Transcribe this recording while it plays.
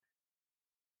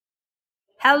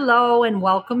Hello and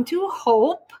welcome to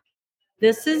Hope.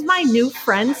 This is my new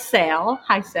friend, Sal.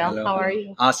 Hi, Sal. Hello, How are hello.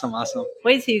 you? Awesome.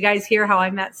 Wait till you guys hear how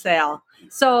I met Sal.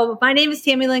 So, my name is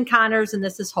Tammy Lynn Connors, and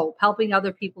this is Hope, helping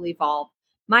other people evolve.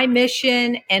 My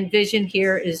mission and vision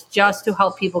here is just to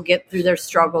help people get through their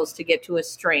struggles to get to a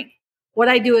strength. What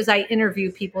I do is I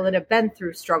interview people that have been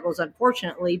through struggles,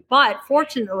 unfortunately, but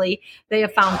fortunately, they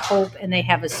have found hope and they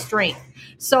have a strength.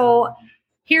 So,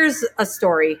 here's a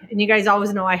story, and you guys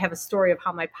always know I have a story of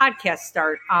how my podcasts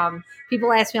start.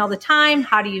 People ask me all the time,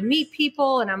 how do you meet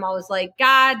people? And I'm always like,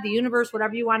 God, the universe,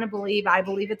 whatever you want to believe, I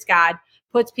believe it's God,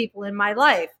 puts people in my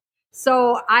life.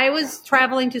 So I was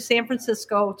traveling to San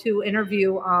Francisco to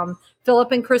interview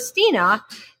Philip and Christina,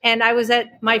 and I was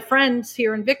at my friend's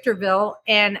here in Victorville,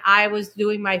 and I was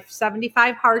doing my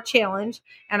 75 hard challenge,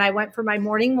 and I went for my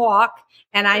morning walk,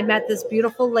 and I met this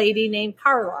beautiful lady named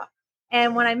Carla.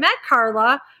 And when I met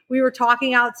Carla, we were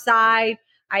talking outside.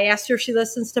 I asked her if she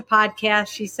listens to podcasts.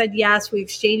 She said yes. We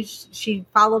exchanged. She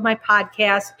followed my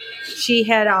podcast. She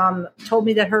had told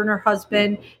me that her and her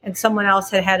husband and someone else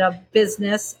had a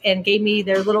business and gave me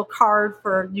their little card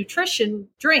for nutrition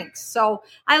drinks. So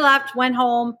I left, went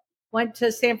home, went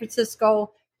to San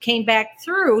Francisco, came back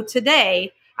through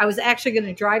today. I was actually going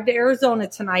to drive to Arizona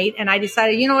tonight, and I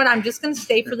decided, you know what, I'm just going to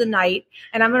stay for the night,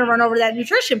 and I'm going to run over to that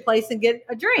nutrition place and get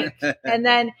a drink. And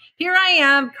then here I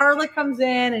am. Carla comes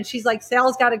in, and she's like,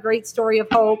 Sal's got a great story of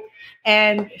hope,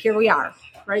 and here we are.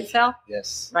 Right, Sal?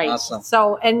 Yes. Right. Awesome.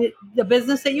 So, and the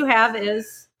business that you have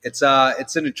is? It's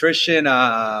a nutrition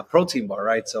protein bar,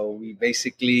 right? So we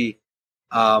basically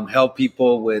help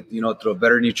people with through a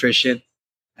better nutrition,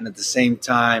 and at the same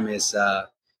time is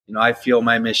I feel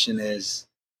my mission is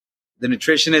the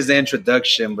nutrition is the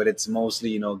introduction, but it's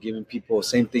mostly giving people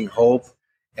same thing hope,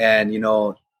 and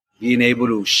being able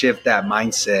to shift that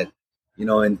mindset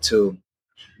into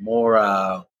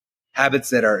more habits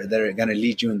that are going to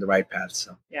lead you in the right path.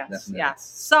 So yes.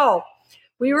 So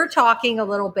we were talking a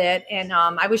little bit, and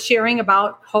I was sharing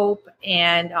about hope,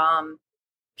 and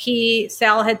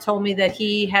Sal had told me that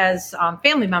he has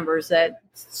family members that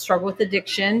struggle with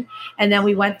addiction, and then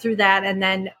we went through that, and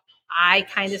then I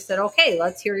kind of said, okay,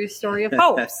 let's hear your story of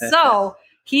hope. So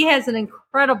he has an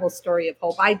incredible story of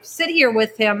hope. I sit here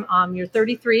with him. You're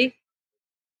 33.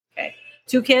 Okay.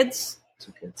 Two kids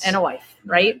and a wife,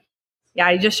 right?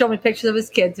 Yeah, he just showed me pictures of his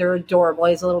kids. They're adorable.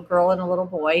 He's a little girl and a little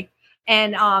boy.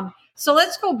 And so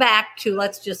let's go back to,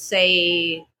 let's just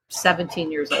say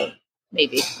 17 years old,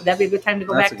 maybe. Would that be a good time to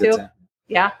go back to?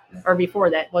 Yeah? Or before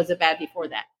that? Was it bad before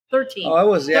that? 13. Oh, it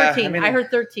was, yeah. 13. I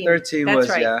heard 13. 13 That's was,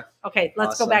 right. yeah. Okay,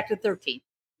 let's go back to 13.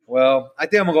 Well, I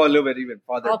think I'm going to go a little bit even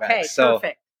farther back. Okay,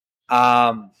 perfect. So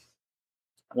I'm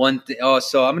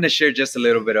going to share just a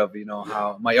little bit of,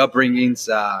 how my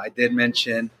upbringings, I did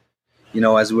mention,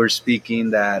 as we were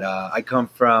speaking, that I come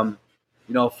from,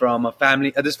 from a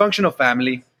dysfunctional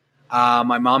family.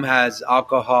 My mom has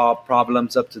alcohol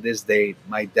problems up to this date.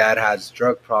 My dad has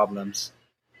drug problems.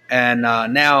 And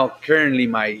now, currently,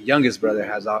 my youngest brother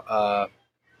has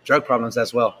drug problems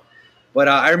as well. But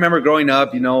I remember growing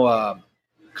up,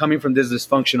 coming from this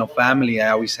dysfunctional family,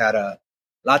 I always had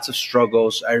lots of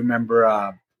struggles. I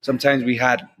remember sometimes we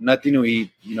had nothing to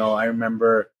eat. I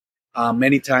remember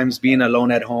many times being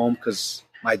alone at home because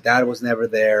my dad was never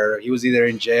there. He was either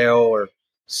in jail or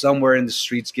somewhere in the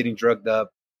streets getting drugged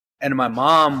up. And my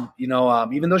mom,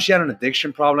 even though she had an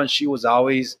addiction problem, she was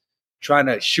always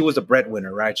she was a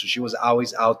breadwinner, right? So she was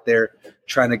always out there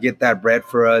trying to get that bread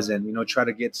for us and, try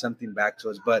to get something back to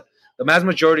us. But the vast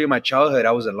majority of my childhood,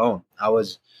 I was alone. I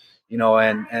was,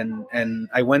 and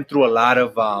I went through a lot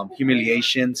of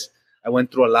humiliations. I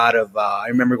went through a lot of, I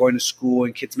remember going to school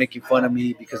and kids making fun of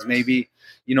me because maybe,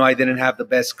 I didn't have the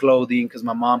best clothing because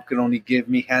my mom could only give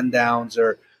me hand downs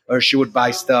or she would buy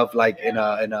stuff like in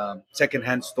a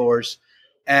secondhand stores.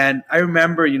 And I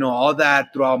remember, all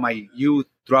that throughout my youth,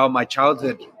 throughout my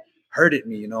childhood hurted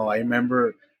me. I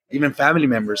remember even family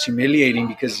members humiliating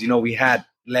because, we had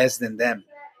less than them.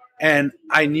 And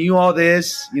I knew all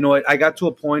this, I got to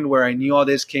a point where I knew all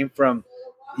this came from,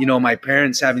 my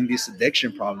parents having these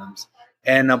addiction problems.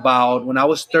 And about when I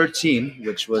was 13,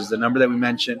 which was the number that we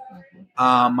mentioned,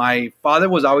 my father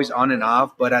was always on and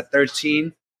off, but at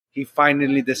 13, he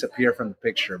finally disappeared from the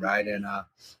picture, right? And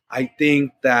I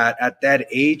think that at that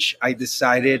age, I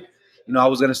decided, I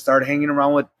was going to start hanging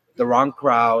around with the wrong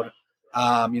crowd.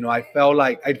 I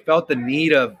felt the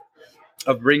need of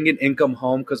bringing income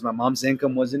home because my mom's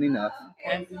income wasn't enough.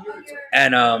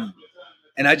 And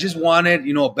I just wanted,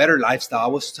 a better lifestyle. I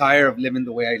was tired of living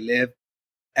the way I lived.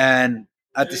 And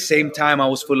at the same time, I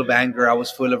was full of anger. I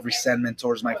was full of resentment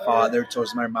towards my father,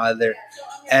 towards my mother.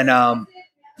 And,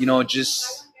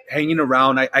 just hanging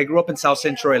around. I grew up in South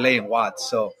Central LA in Watts.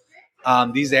 So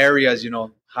these areas,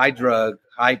 high drug,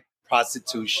 high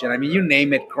prostitution. I mean, you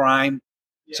name it, crime.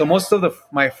 So most of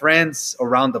my friends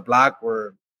around the block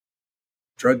were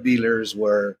drug dealers,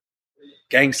 were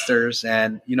gangsters.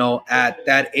 And, at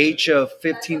that age of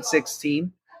 15,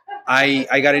 16,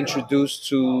 I got introduced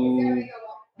to,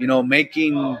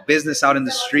 making business out in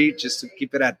the street, just to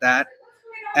keep it at that.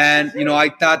 And, I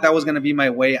thought that was going to be my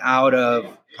way out of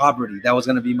poverty. That was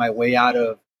going to be my way out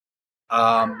of,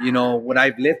 what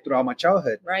I've lived throughout my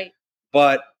childhood. Right.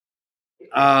 But,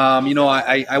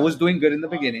 I was doing good in the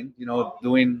beginning,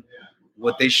 doing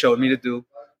what they showed me to do.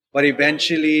 But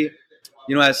eventually,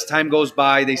 as time goes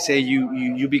by, they say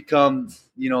you become,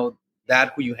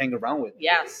 that who you hang around with.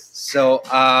 Yes. So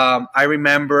I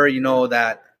remember,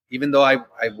 that even though I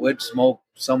would smoke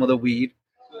some of the weed,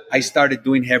 I started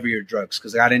doing heavier drugs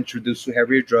because I got introduced to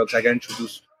heavier drugs. I got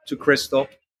introduced to crystal.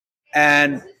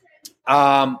 And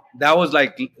that was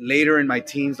like later in my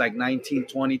teens, like 19,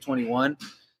 20, 21.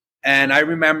 And I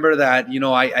remember that,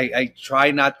 I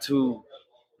tried not to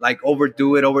like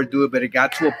overdo it, but it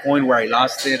got to a point where I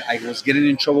lost it. I was getting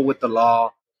in trouble with the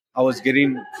law. I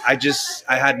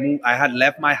had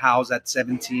left my house at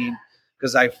 17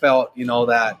 because I felt,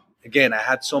 that again, I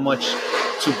had so much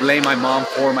to blame my mom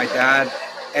for, my dad.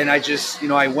 And I just,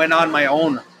 I went on my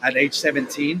own at age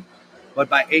 17. But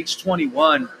by age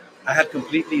 21, I had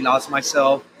completely lost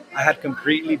myself. I had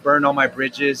completely burned all my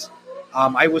bridges.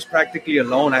 I was practically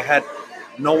alone. I had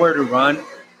nowhere to run.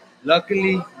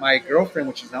 Luckily, my girlfriend,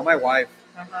 which is now my wife,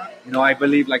 I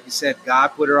believe, like you said, God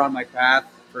put her on my path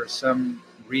for some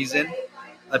reason,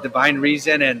 a divine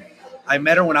reason. And I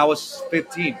met her when I was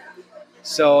 15.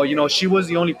 So, she was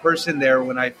the only person there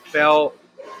when I felt,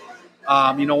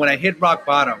 when I hit rock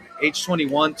bottom. Age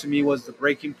 21 to me was the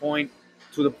breaking point,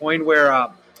 to the point where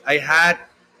I had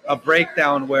a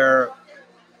breakdown where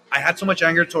I had so much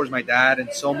anger towards my dad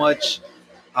and so much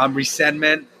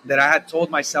resentment that I had told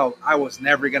myself I was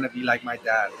never going to be like my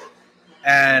dad.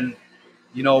 And,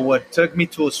 what took me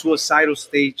to a suicidal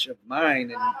stage of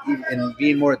mine and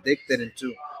being more addicted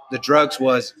into the drugs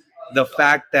was the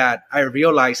fact that I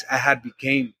realized I had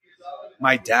became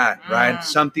my dad, right?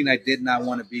 Something I did not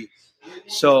want to be.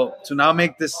 So to now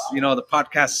make this, the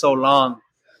podcast so long,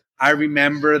 I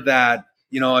remember that,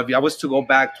 if I was to go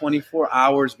back 24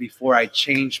 hours before I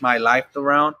changed my life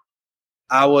around,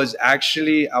 I was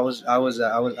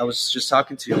just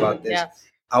talking to you about this. Yes.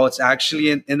 I was actually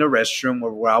in the restroom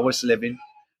where I was living.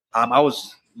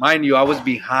 Mind you, I was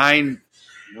behind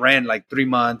rent like 3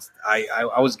 months.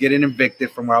 I was getting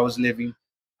evicted from where I was living.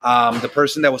 The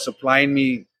person that was supplying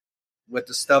me with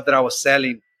the stuff that I was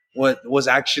selling was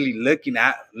actually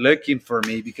looking for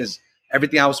me because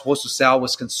everything I was supposed to sell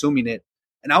was consuming it.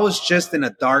 And I was just in a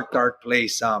dark, dark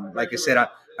place. Like I said,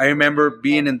 I remember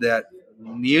being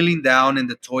kneeling down in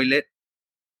the toilet,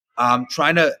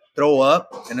 trying to throw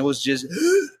up, and it was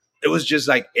just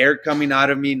like air coming out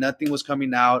of me. Nothing was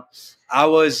coming out. I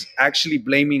was actually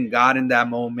blaming God in that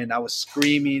moment. I was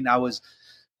screaming. I was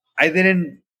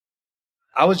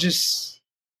just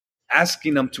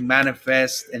asking him to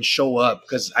manifest and show up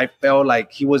because I felt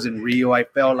like he wasn't real. I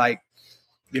felt like,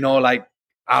 like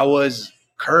I was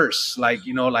cursed, like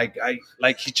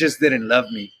he just didn't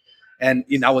love me. And,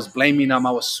 I was blaming him.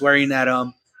 I was swearing at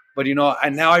him. But,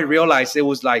 and now I realize it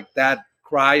was like that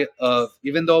cry of,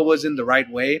 even though it wasn't the right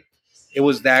way, it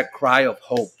was that cry of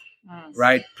hope,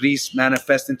 right? Please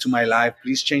manifest into my life.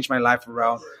 Please change my life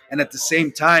around. And at the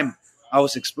same time, I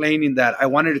was explaining that I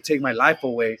wanted to take my life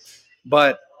away.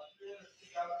 But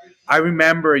I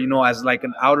remember, as like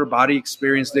an outer body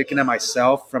experience, looking at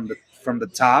myself from the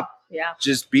top,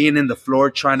 just being in the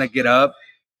floor, trying to get up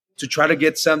to try to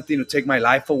get something to take my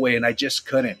life away. And I just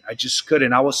couldn't.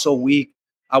 I was so weak.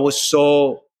 I was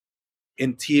so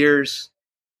in tears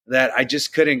that I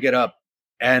just couldn't get up.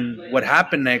 And what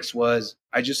happened next was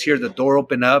I just hear the door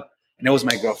open up, and it was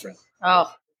my girlfriend.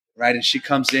 Oh, right. And she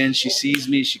comes in, she sees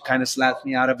me, she kind of slaps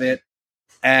me out of it.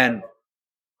 And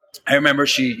I remember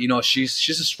she's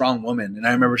a strong woman. And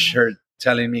I remember her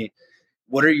telling me,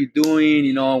 what are you doing?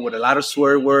 With a lot of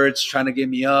swear words, trying to get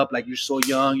me up. Like, you're so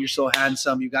young, you're so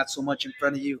handsome, you got so much in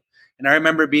front of you. And I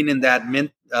remember being in that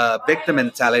victim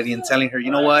mentality and telling her, you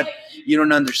know what? You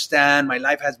don't understand. My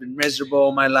life has been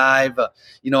miserable. My life,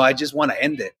 I just want to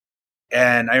end it.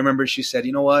 And I remember she said,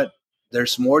 you know what?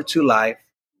 There's more to life,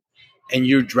 and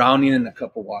you're drowning in a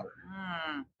cup of water.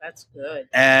 That's good.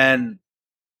 And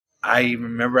I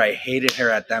remember I hated her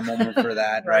at that moment for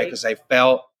that, right? Because I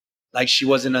felt like she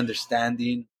wasn't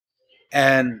understanding.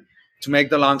 And to make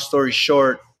the long story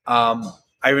short, I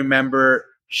remember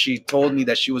she told me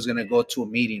that she was going to go to a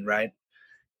meeting, right?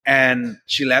 And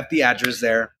she left the address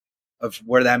there of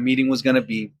where that meeting was going to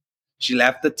be. She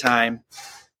left the time.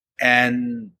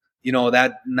 And,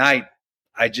 that night,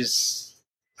 I just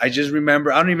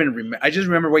remember, I don't even remember. I just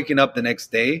remember waking up the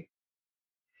next day,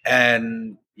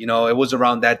 and, it was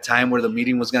around that time where the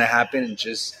meeting was going to happen, and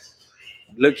just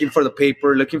looking for the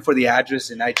paper, looking for the address.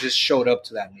 And I just showed up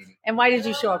to that meeting. And why did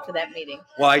you show up to that meeting?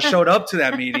 Well, I showed up to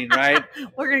that meeting, right?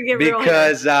 We're going to get real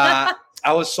because I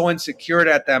was so insecure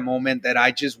at that moment that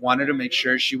I just wanted to make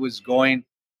sure she was going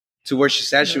to where she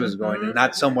said she was going and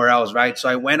not somewhere else, right? So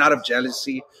I went out of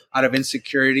jealousy, out of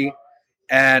insecurity.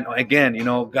 And again,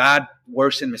 God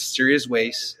works in mysterious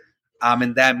ways.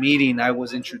 In that meeting, I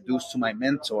was introduced to my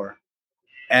mentor,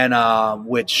 and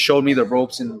which showed me the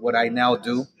ropes in what I now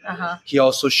do. He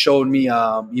also showed me,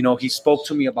 he spoke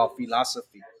to me about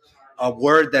philosophy, a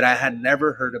word that I had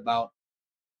never heard about.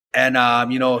 And,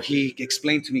 he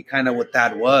explained to me kind of what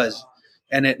that was.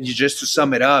 And just to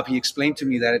sum it up, he explained to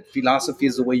me that philosophy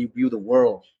is the way you view the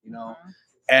world,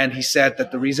 And he said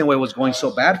that the reason why it was going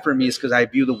so bad for me is because I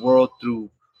view the world through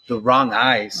the wrong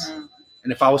eyes.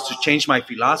 And if I was to change my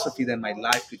philosophy, then my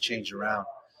life could change around.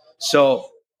 So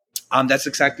that's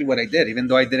exactly what I did. Even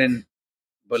though I didn't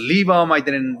believe him, I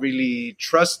didn't really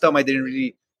trust him, I didn't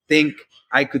really think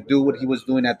I could do what he was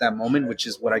doing at that moment, which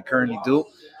is what I currently do.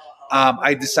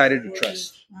 I decided to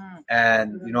trust.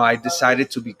 And, I decided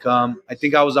to become, I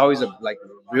think I was always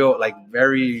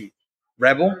very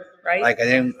rebel. Right. Like I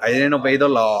didn't obey the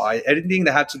law. Anything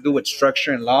that had to do with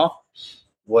structure and law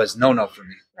was no for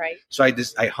me. Right. So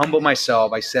I humbled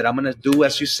myself. I said, I'm going to do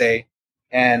as you say.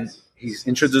 And he's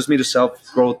introduced me to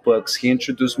self-growth books. He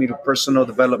introduced me to personal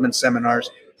development seminars.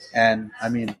 And I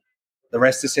mean, the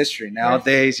rest is history.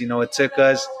 Nowadays, it took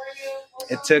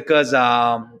us,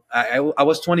 I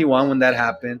was 21 when that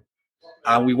happened.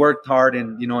 We worked hard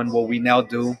in what we now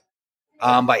do.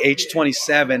 By age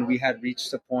 27, we had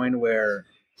reached a point where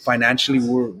financially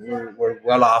we're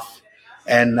well off,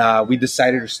 and we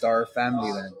decided to start a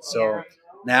family then. So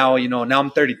now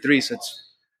I'm 33, so it's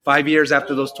 5 years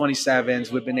after those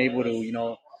 27s. We've been able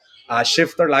to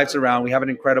shift our lives around. We have an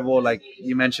incredible, like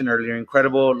you mentioned earlier,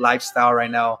 incredible lifestyle right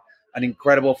now, an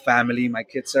incredible family. My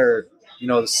kids are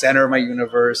the center of my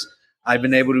universe. I've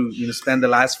been able to spend the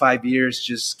last 5 years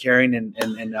just caring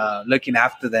and looking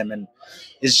after them, and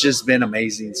it's just been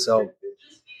amazing. So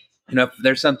if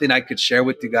there's something I could share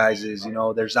with you guys is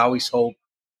there's always hope.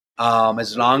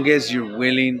 As long as you're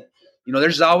willing,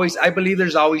 I believe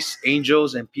there's always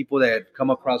angels and people that come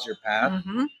across your path.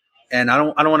 And I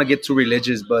don't want to get too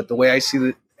religious, but the way I see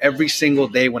it, every single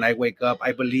day when I wake up,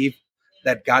 I believe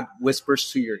that God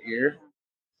whispers to your ear.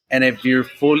 And if you're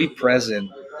fully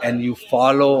present and you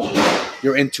follow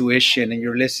your intuition and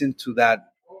you're listening to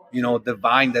that,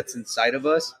 divine that's inside of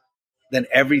us, then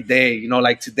every day,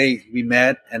 like today we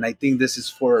met, and I think this is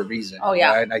for a reason. Oh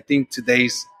yeah. Right? And I think he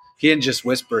didn't just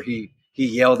whisper, he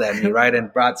yelled at me, right?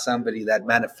 And brought somebody that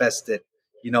manifested,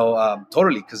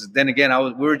 totally. Because then again,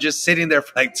 we were just sitting there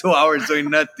for like 2 hours doing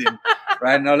nothing,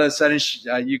 right? And all of a sudden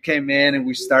you came in and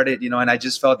we started, and I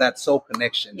just felt that soul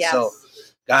connection. Yes. So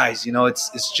guys,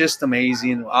 it's just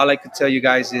amazing. All I could tell you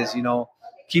guys is,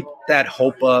 keep that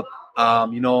hope up,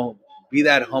 be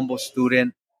that humble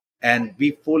student and be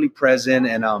fully present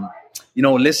and,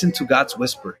 listen to God's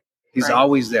whisper. He's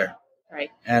always there.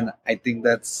 Right. And I think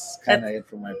that's kind of it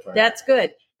for my part. That's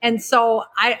good. And so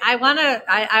I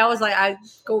always I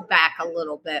go back a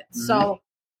little bit. So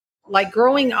like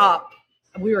growing up,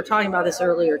 we were talking about this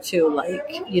earlier too.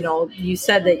 Like, you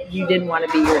said that you didn't want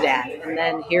to be your dad, and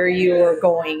then here you were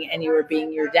going and you were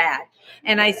being your dad.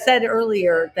 And I said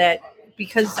earlier that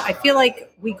because I feel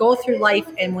like we go through life,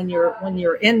 and when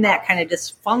you're in that kind of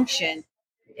dysfunction,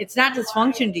 it's not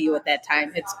dysfunction to you at that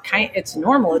time. It's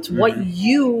normal. It's what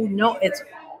you know. It's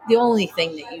the only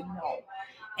thing that you know.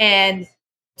 And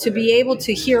to be able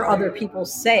to hear other people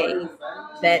say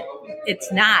that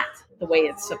it's not the way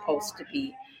it's supposed to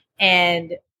be.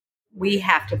 And we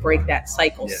have to break that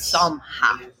cycle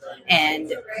somehow.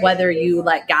 And whether you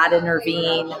let God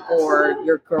intervene or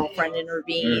your girlfriend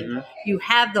intervene, you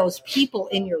have those people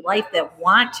in your life that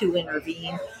want to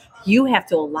intervene. You have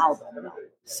to allow them though.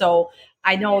 So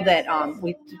I know that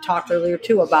we talked earlier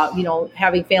too about,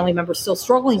 having family members still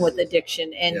struggling with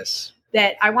addiction, and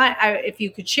that if you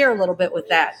could share a little bit with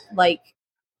that. Like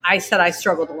I said, I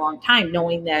struggled a long time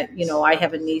knowing that, I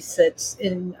have a niece that's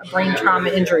in a brain trauma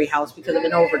injury house because of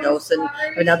an overdose, and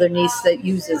another niece that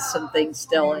uses some things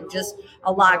still, and just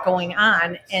a lot going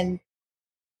on. And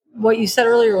what you said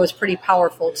earlier was pretty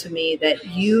powerful to me, that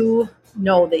you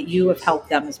know that you have helped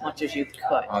them as much as you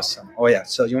could. Awesome. Oh yeah.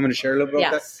 So you want me to share a little bit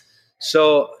about that? Yes.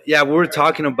 So yeah, we were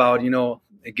talking about,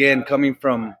 again, coming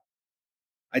from,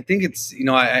 I think it's,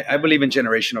 I believe in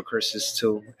generational curses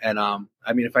too. And I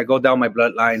mean, if I go down my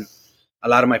bloodline, a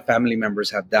lot of my family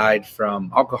members have died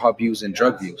from alcohol abuse and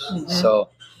drug abuse. So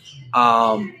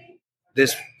um,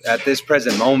 this at this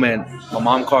present moment, my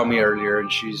mom called me earlier,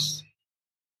 and she's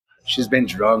been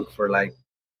drunk for like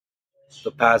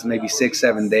the past maybe 6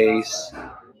 7 days.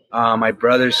 My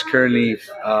brother's currently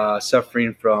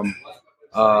suffering from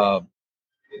uh,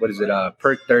 what is it?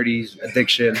 Perk 30s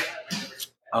addiction.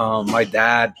 My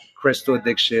dad, crystal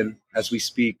addiction, as we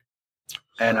speak,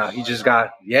 and he just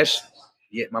got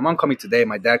Yeah, my mom called me today.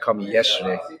 My dad called me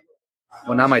yesterday.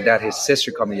 Well, not my dad. His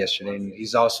sister called me yesterday, and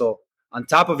he's also on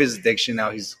top of his addiction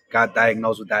now. He's got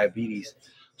diagnosed with diabetes.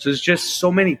 So it's just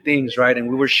so many things, right? And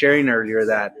we were sharing earlier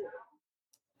that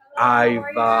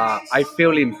I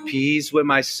feel in peace with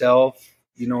myself.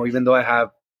 Even though I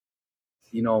have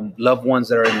loved ones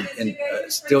that are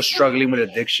still struggling with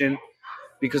addiction,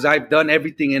 because I've done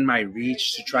everything in my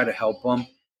reach to try to help them.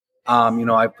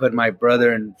 I put my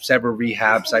brother in several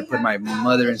rehabs. I put my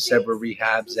mother in several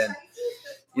rehabs, and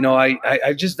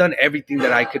I've just done everything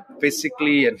that I could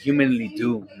physically and humanly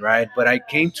do, right? But I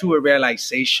came to a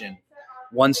realization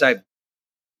once I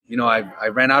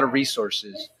ran out of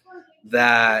resources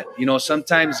that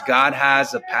sometimes God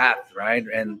has a path, right?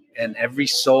 And every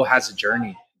soul has a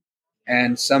journey,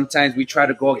 and sometimes we try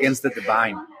to go against the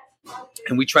divine,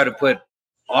 and we try to put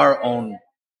our own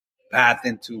path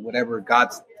into whatever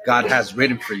God has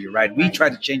written for you, right? We try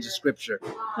to change the scripture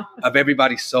of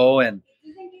everybody's soul, and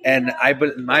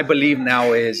my belief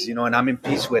now is, and I'm in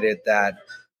peace with it, that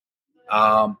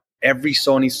every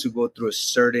soul needs to go through a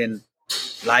certain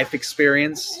life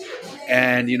experience.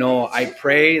 And I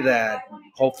pray that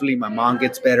hopefully my mom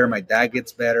gets better, my dad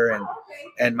gets better,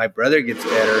 and my brother gets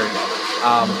better.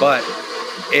 But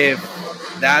if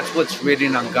that's what's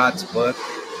written on God's book,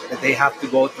 that they have to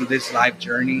go through this life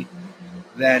journey,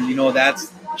 then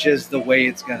that's just the way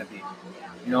it's gonna be.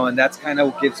 And that's kind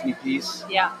of what gives me peace.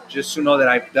 Yeah. Just to know that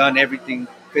I've done everything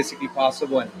physically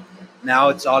possible, and now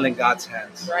it's all in God's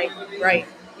hands. Right.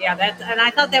 Yeah, and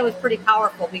I thought that was pretty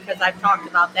powerful, because I've talked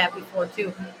about that before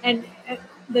too. And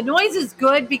the noise is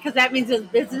good, because that means his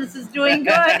business is doing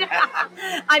good.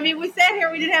 I mean, we sat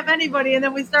here, we didn't have anybody, and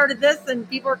then we started this, and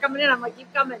people are coming in. I'm like,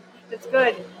 keep coming, it's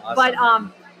good. Awesome.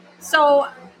 But so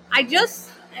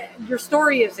your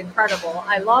story is incredible.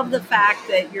 I love the fact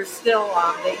that you're still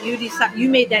that you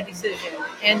made that decision,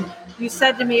 and you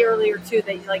said to me earlier too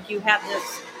that you have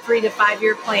this 3 to 5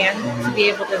 year plan to be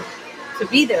able to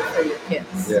be there for your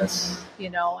kids. Yes.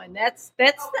 And that's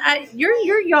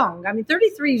you're young. I mean,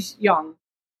 33 is young.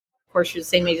 Of course, you're the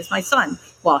same age as my son.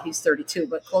 Well, he's 32,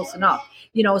 but close enough.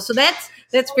 So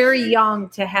that's very young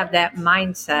to have that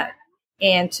mindset,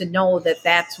 and to know that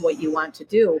that's what you want to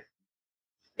do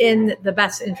in the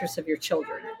best interest of your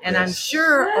children. And yes. I'm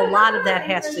sure a lot of that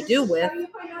has to do with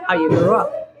how you grew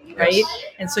up, right? Yes.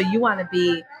 And so you want to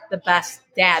be the best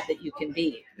dad that you can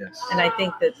be. Yes. And I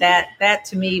think that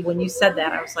to me, when you said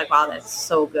that, I was like, wow, that's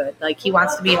so good. Like, he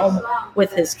wants to be home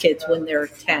with his kids when they're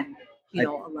 10,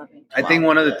 11, 12. I think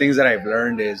one of the things that I've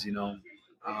learned is,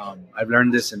 I've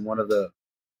learned this in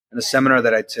in a seminar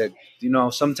that I took.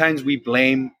 Sometimes we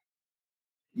blame,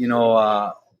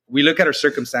 we look at our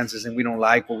circumstances and we don't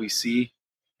like what we see,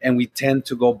 and we tend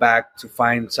to go back to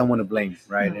find someone to blame,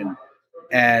 right? Mm-hmm.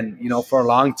 And for a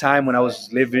long time, when I was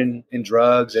living in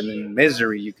drugs and in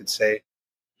misery, you could say,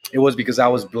 it was because I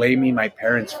was blaming my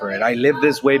parents for it. I lived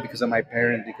this way because of my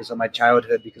parents, because of my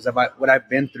childhood, because of what I've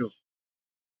been through.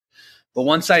 But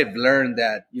once I've learned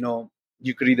that,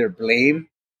 you could either blame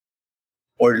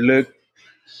or look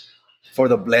for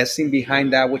the blessing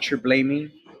behind that what you're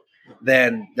blaming,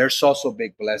 then there's also a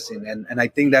big blessing. And I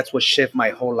think that's what shifted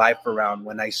my whole life around,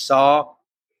 when I saw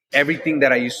everything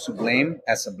that I used to blame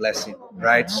as a blessing,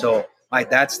 right? So my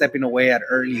dad stepping away at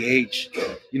early age,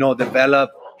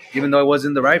 developed, even though it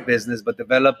wasn't the right business, but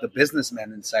developed the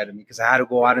businessman inside of me, because I had to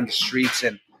go out in the streets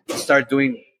and start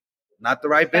doing not the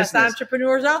right business. Best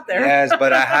entrepreneurs out there. Yes,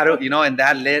 but I had to, and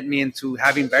that led me into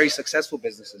having very successful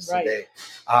businesses today.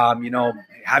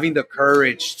 Having the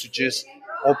courage to just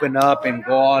open up and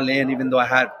go all in, even though I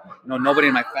had, nobody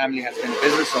in my family has been a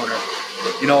business owner,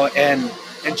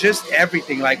 and just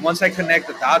everything. Like, once I connect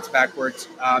the dots backwards,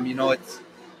 it's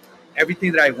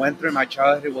everything that I went through in my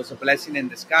childhood was a blessing in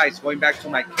disguise. Going back to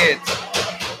my kids,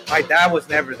 my dad was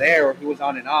never there, or he was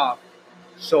on and off.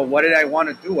 So what did I want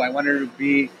to do? I wanted to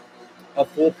be a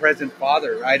full present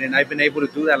father, right? And I've been able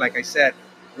to do that. Like I said,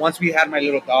 once we had my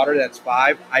little daughter that's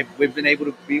 5, we've been able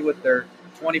to be with her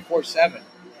 24/7.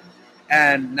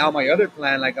 And now my other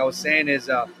plan, like I was saying, is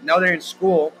now they're in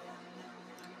school.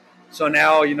 So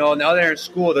now, now they're in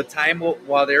school. The time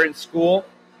while they're in school,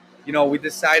 we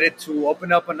decided to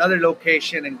open up another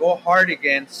location and go hard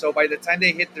again. So by the time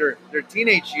they hit their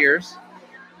teenage years,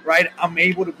 right, I'm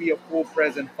able to be a full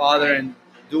present father and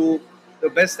do the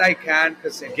best I can.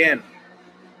 Because again,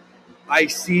 I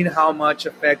seen how much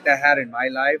effect that had in my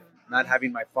life, not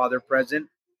having my father present.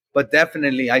 But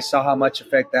definitely, I saw how much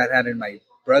effect that had in my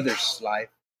brother's life.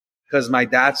 Because my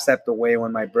dad stepped away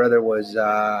when my brother was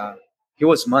he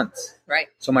was months. Right.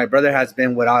 So my brother has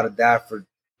been without a dad for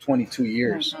 22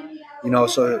 years.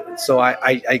 So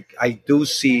I do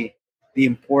see the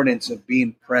importance of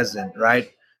being present,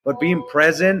 right? But being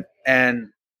present, and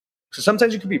so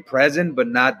sometimes you can be present but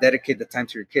not dedicate the time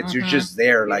to your kids. You're just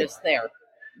there, You're just there.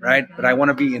 right? But I want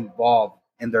to be involved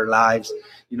in their lives,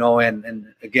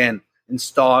 and again,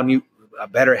 install new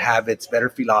better habits, better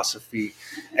philosophy,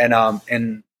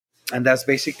 and that's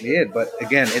basically it. But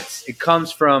again, it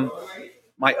comes from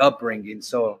my upbringing.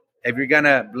 So if you're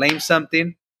gonna blame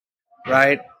something,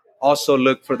 right, also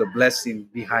look for the blessing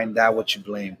behind that what you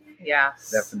blame.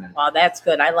 Yes. Definitely. Wow, that's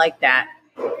good. I like that.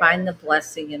 Find the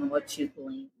blessing in what you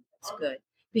blame. It's good.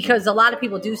 Because a lot of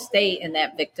people do stay in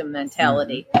that victim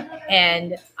mentality.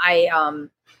 And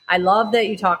I love that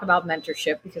you talk about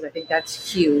mentorship, because I think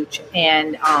that's huge.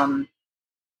 And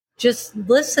just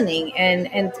listening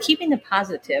and keeping the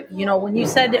positive. When you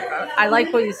said, I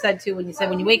like what you said too, when you said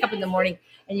when you wake up in the morning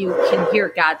and you can hear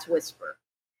God's whisper.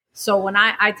 So when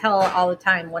I tell all the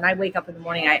time, when I wake up in the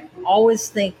morning, I always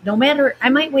think, no matter, I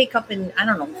might wake up and, I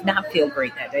don't know, not feel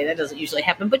great that day. That doesn't usually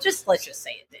happen, but let's just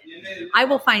say it did. I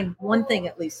will find one thing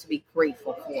at least to be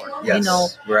grateful for,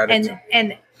 Yes, gratitude.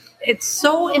 and it's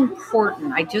so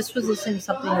important. I just was listening to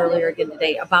something earlier again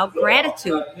today about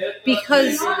gratitude,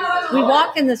 because we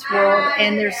walk in this world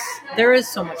and there is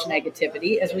so much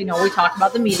negativity. As we know, we talked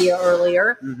about the media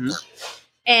earlier,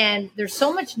 and there's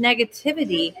so much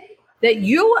negativity that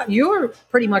you're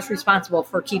pretty much responsible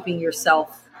for keeping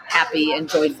yourself happy and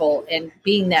joyful and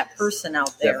being that person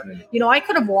out there. Definitely. I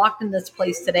could have walked in this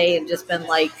place today and just been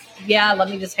like, yeah, let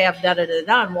me just have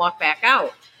da-da-da-da and walk back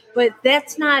out. But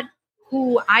that's not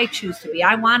who I choose to be.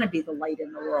 I want to be the light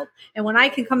in the world. And when I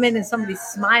can come in and somebody's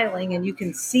smiling and you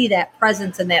can see that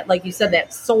presence and that, like you said,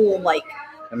 that soul, like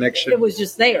connection, it was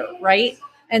just there, right?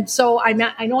 And so I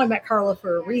know I met Carla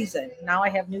for a reason. Now I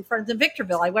have new friends in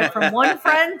Victorville. I went from one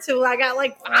friend to I got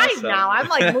like 5 Awesome. now. I'm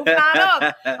like moving on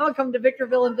up. I'm going to come to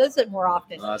Victorville and visit more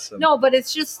often. Awesome. No, but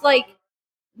it's just like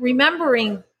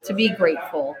remembering to be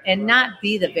grateful and not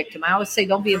be the victim. I always say,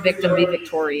 don't be a victim, be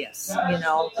victorious.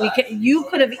 You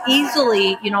could have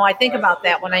easily, I think about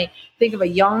that when I think of a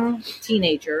young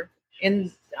teenager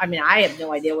I have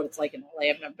no idea what it's like in LA.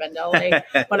 I've never been to LA,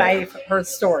 but I've heard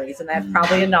stories, and that's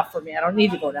probably enough for me. I don't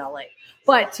need to go to LA.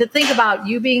 But to think about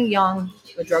you being young,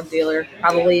 a drug dealer,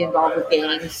 probably involved with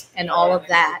gangs and all of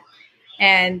that,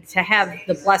 and to have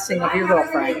the blessing of your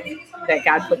girlfriend that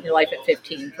God put in your life at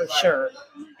 15, for sure,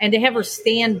 and to have her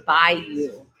stand by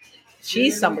you.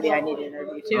 She's somebody I need to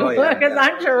interview too, because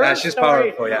I'm sure her she's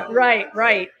story, powerful. Yeah, right.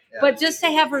 Yeah. But just to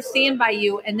have her stand by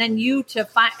you, and then you to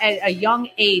find at a young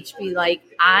age be like,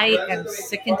 I am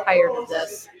sick and tired of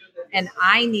this, and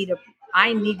I need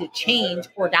to change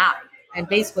or die. And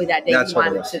basically that day you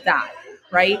wanted to die,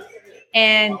 right?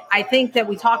 And I think that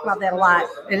we talk about that a lot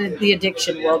in the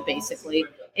addiction world. Basically,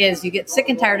 is you get sick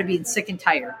and tired of being sick and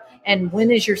tired. And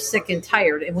when is you're sick and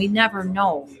tired? And we never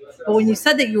know. But when you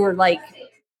said that you were like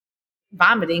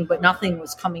vomiting, but nothing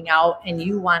was coming out and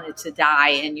you wanted to die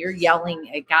and you're yelling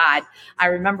at God. I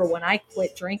remember when I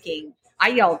quit drinking, I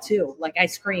yelled too, like I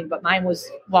screamed, but mine was,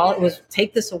 it was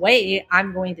take this away.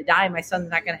 I'm going to die. My son's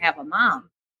not going to have a mom.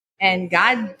 And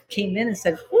God came in and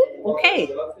said, okay,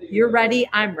 you're ready.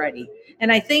 I'm ready.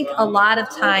 And I think a lot of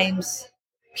times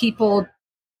people,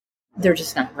 they're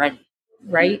just not ready.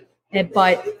 Right.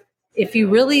 But if you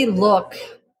really look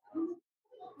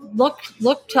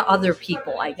to other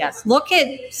people, I guess. Look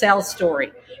at Sal's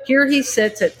story. Here he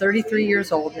sits at 33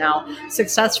 years old now,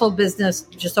 successful business,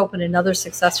 just opened another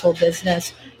successful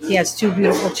business. He has 2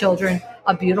 beautiful children,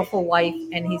 a beautiful wife,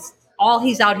 and he's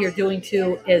out here doing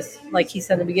too is, like he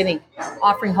said in the beginning,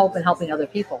 offering hope and helping other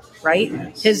people, right?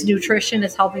 His nutrition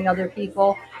is helping other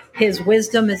people. His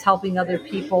wisdom is helping other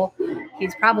people.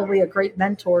 He's probably a great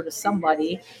mentor to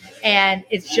somebody, and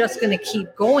it's just going to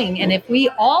keep going. And if we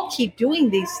all keep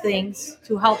doing these things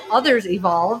to help others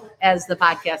evolve, as the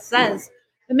podcast says,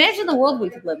 imagine the world we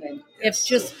could live in if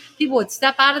just people would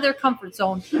step out of their comfort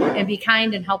zone and be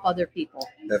kind and help other people.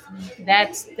 Definitely.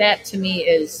 That to me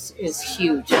is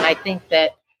huge. And I think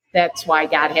that's why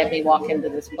God had me walk into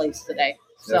this place today.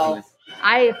 So definitely.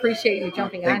 I appreciate you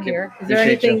jumping on here. Is there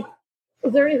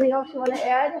anything else you want to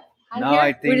add? on No, here?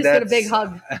 I think we just get a big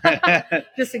that's- hug,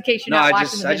 just in case you're No, not I watching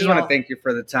just the I video. just want to thank you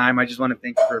for the time. I just want to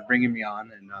thank you for bringing me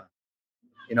on, and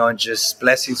and just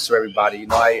blessings to everybody.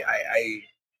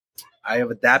 I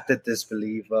have adapted this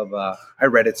belief of I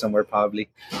read it somewhere probably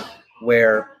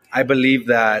where I believe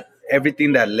that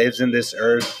everything that lives in this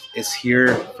earth is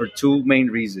here for two main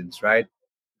reasons, right?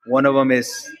 One of them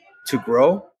is to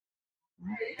grow,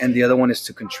 and the other one is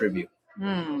to contribute.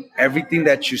 Everything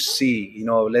that you see,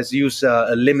 let's use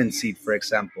a lemon seed for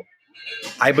example.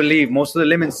 I believe most of the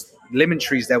lemon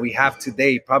trees that we have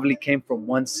today probably came from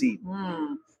one seed,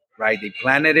 right? They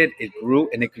planted it, it grew,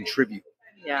 and it contributed.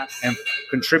 Yes. And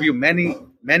contribute many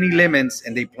lemons,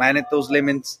 and they planted those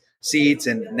lemons seeds,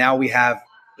 and now we have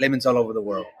lemons all over the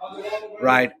world,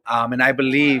 right? And I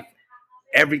believe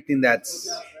everything that's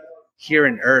here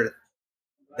in earth,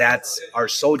 that's our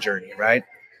soul journey, right?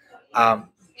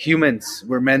 Humans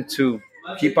were meant to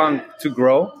keep on to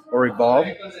grow or evolve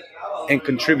and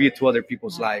contribute to other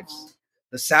people's lives.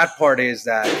 The sad part is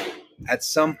that at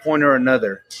some point or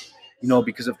another,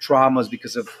 because of traumas,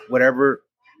 because of whatever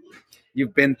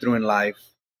you've been through in life,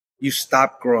 you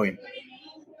stop growing.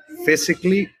 Not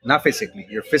physically,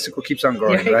 your physical keeps on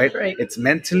growing, right? It's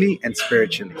mentally and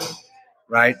spiritually,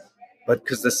 right? But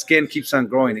because the skin keeps on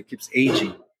growing, it keeps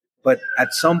aging. But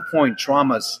at some point,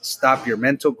 traumas stop your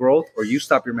mental growth, or you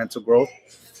stop your mental growth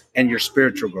and your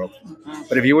spiritual growth.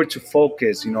 But if you were to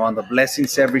focus, on the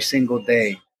blessings every single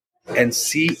day and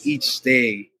see each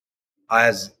day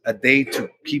as a day to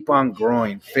keep on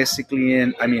growing physically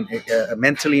and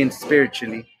mentally and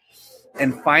spiritually,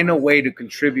 and find a way to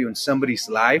contribute in somebody's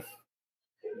life,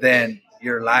 then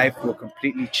your life will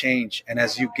completely change. And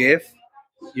as you give,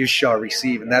 you shall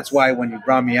receive. And that's why when you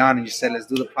brought me on and you said, let's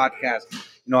do the podcast,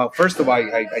 first of all,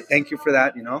 I thank you for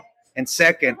that, And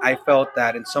second, I felt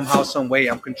that in somehow, some way,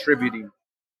 I'm contributing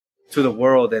to the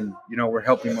world, and we're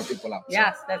helping more people out.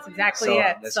 Yes, that's exactly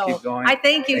it. Let's keep going. I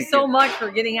thank you so much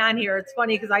for getting on here. It's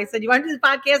funny because I said, you want to do the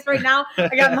podcast right now?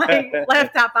 I got my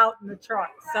laptop out in the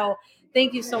truck. So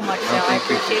thank you so much, Sal. I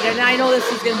appreciate it. And I know this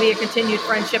is going to be a continued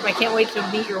friendship. I can't wait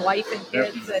to meet your wife and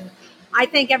kids. Yep. And I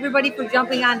thank everybody for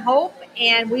jumping on Hope,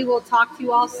 and we will talk to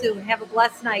you all soon. Have a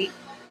blessed night.